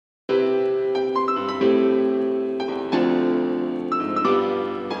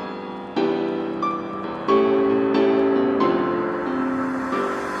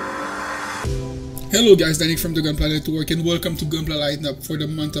Hello guys, Danny from the Gunpla Network and welcome to Gunpla lineUp for the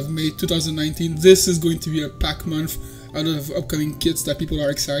month of May 2019. This is going to be a pack month out of upcoming kits that people are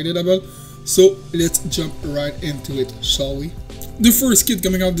excited about. So let's jump right into it, shall we? The first kit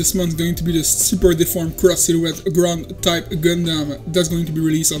coming out this month is going to be the Super Deformed Cross Silhouette Ground Type Gundam. That's going to be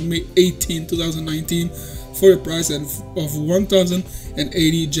released on May 18, 2019 for a price of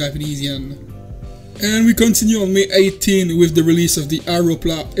 1,080 Japanese yen. And we continue on May 18 with the release of the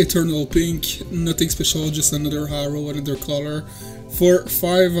Gunpla Eternal Pink. Nothing special, just another arrow, another color, for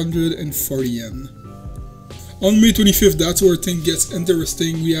 540 yen. On May 25th, that's where things gets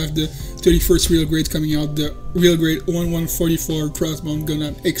interesting. We have the 31st Real Grade coming out, the Real Grade 1144 Crossbound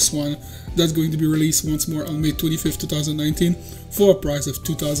Gundam X1. That's going to be released once more on May 25th, 2019 for a price of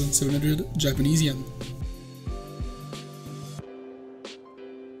 2,700 Japanese yen.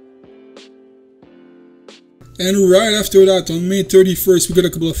 And right after that, on May 31st, we got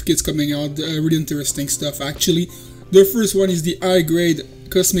a couple of kits coming out, really interesting stuff actually. The first one is the high grade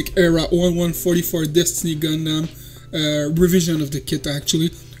Cosmic Era 1144 Destiny Gundam, revision of the kit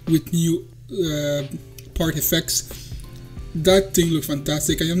actually, with new part effects. That thing looks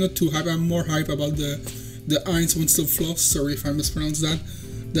fantastic. I am not too hype, I'm more hype about the Heinz Winston-Floss, sorry if I mispronounced that.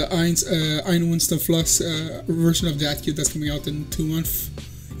 The Heinz Winston-Floss version of that kit that's coming out in 2 months,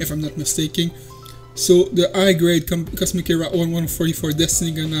 if I'm not mistaken. So the high grade Cosmic Era 1144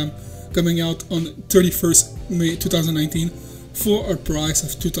 Destiny Gundam coming out on 31st May 2019 for a price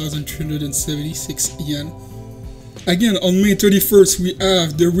of 2,376 yen. Again, on May 31st we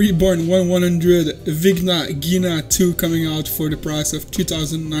have the Reborn 1100 Vigna Gina 2 coming out for the price of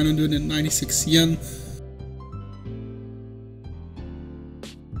 2,996 yen.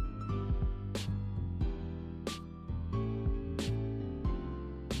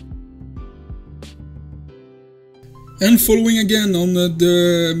 And following again on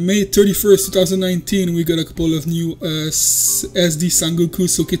the May 31st, 2019, we got a couple of new SD Sangoku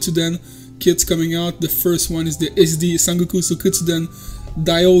Soketsuden kits coming out. The first one is the SD Sangoku Soketsuden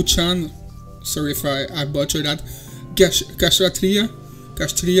Daio-chan. Sorry if I butchered that. Kashtria.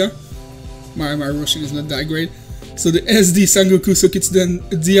 My Russian is not that great. So the SD Sangoku Soketsuden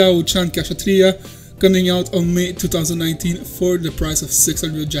Daio-chan Kashtria coming out on May 2019 for the price of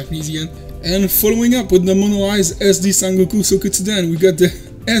 600 Japanese yen. And following up with the Mono Eyes SD Sangoku Soketsuden, we got the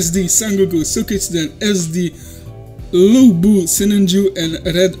SD Sangoku Soketsuden SD Lubu Sinenju and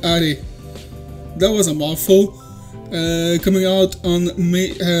Red Are. That was a mouthful. Coming out on May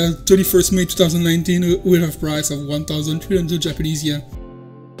 31st May 2019 with a price of 1,300 Japanese yen.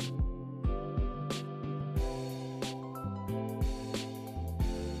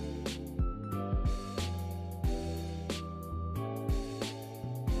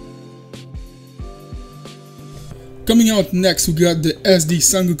 Coming out next, we got the SD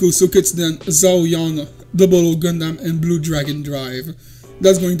Sangoku Soketsuden Zaoyan Double O Gundam and Blue Dragon Drive.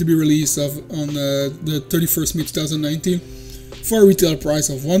 That's going to be released on the 31st May 2019 for a retail price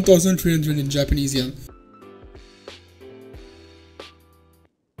of 1,300 in Japanese yen.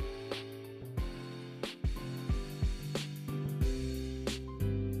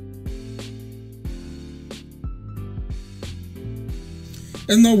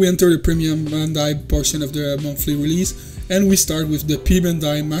 And now we enter the premium Bandai portion of the monthly release, and we start with the P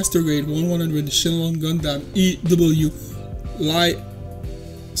Bandai Master Grade 1100 Shenlong Gundam EW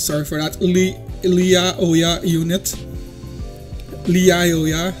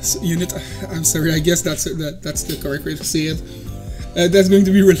Liaoya unit. I'm sorry, I guess that's the correct way to say it. That's going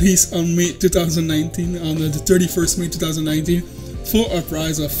to be released on May 2019, on the 31st May 2019, for a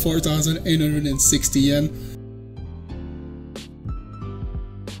price of 4,860 yen.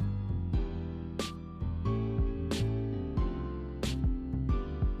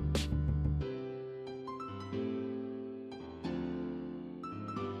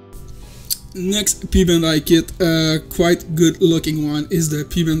 Next P Bandai kit, quite good looking one, is the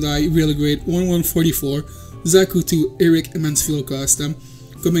P Bandai Real Grade 1144 Zaku 2 Eric Mansfield Custom,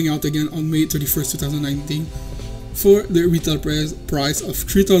 coming out again on May 31st, 2019 for the retail price of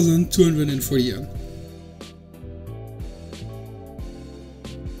 3,240 yen.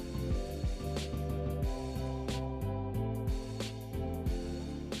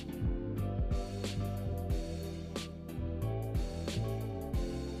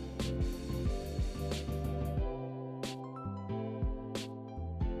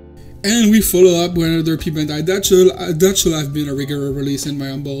 And we follow up with another P Bandai. That should have been a regular release in my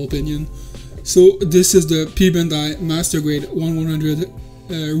humble opinion. So this is the P Bandai Master Grade 1100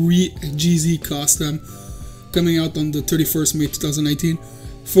 Re-GZ Custom, coming out on the 31st May 2019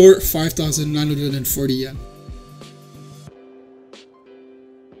 for 5,940 yen.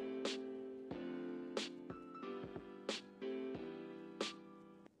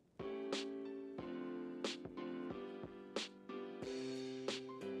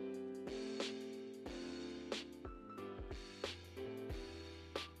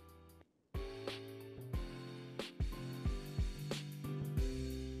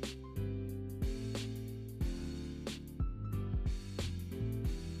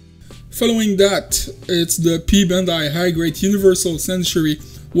 Following that, it's the P Bandai High Grade Universal Century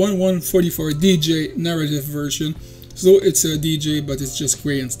 1144 DJ narrative version. So it's a DJ, but it's just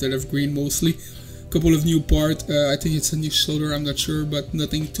gray instead of green mostly. Couple of new parts. I think it's a new shoulder, I'm not sure, but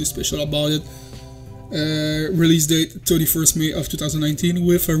nothing too special about it. Release date 31st May of 2019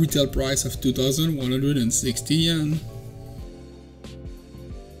 with a retail price of 2,160 yen.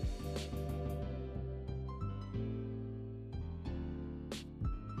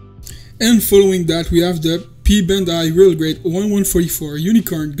 And following that, we have the P Bandai Real Grade 1144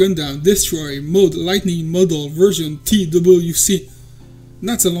 Unicorn Gundam Destroy Mode Lightning Model version TWC.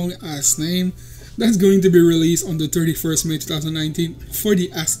 That's a long ass name. That's going to be released on the 31st May 2019 for the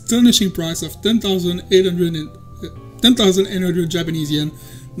astonishing price of 10,800 Japanese yen.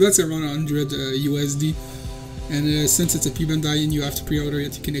 That's around 100 USD. And since it's a P Bandai and you have to pre-order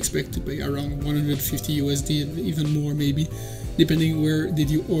it, you can expect to pay around 150 USD and even more maybe, depending where did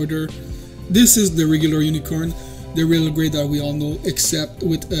you order. This is the regular unicorn, the real grade that we all know, except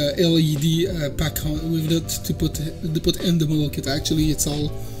with LED pack with it to put in the model kit. Actually, it's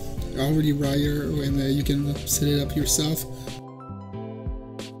all already wire and you can set it up yourself.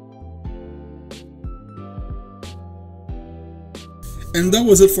 And that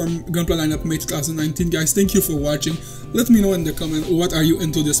was it from Gunpla lineup May 2019, guys. Thank you for watching. Let me know in the comment, what are you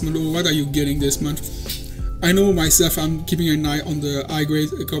into this month, or what are you getting this month? I know myself, I'm keeping an eye on the high grade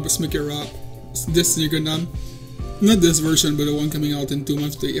Cosmic Era, this Gundam, not this version, but the one coming out in 2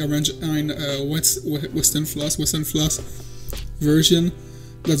 months, the Orange and Western Floss version.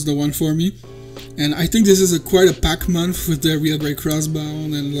 That's the one for me. And I think this is quite a pack month with the real grade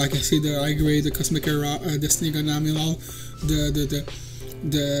Crossbound, and like I said, the high grade, the Cosmic Era, Destiny Gundam and all, the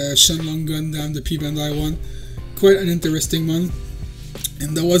Shenlong Gundam, the P Bandai one. Quite an interesting month.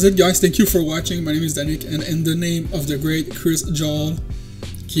 And that was it, guys. Thank you for watching. My name is Danik, and in the name of the great Chris Joel,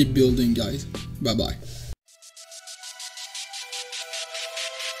 keep building, guys. Bye bye.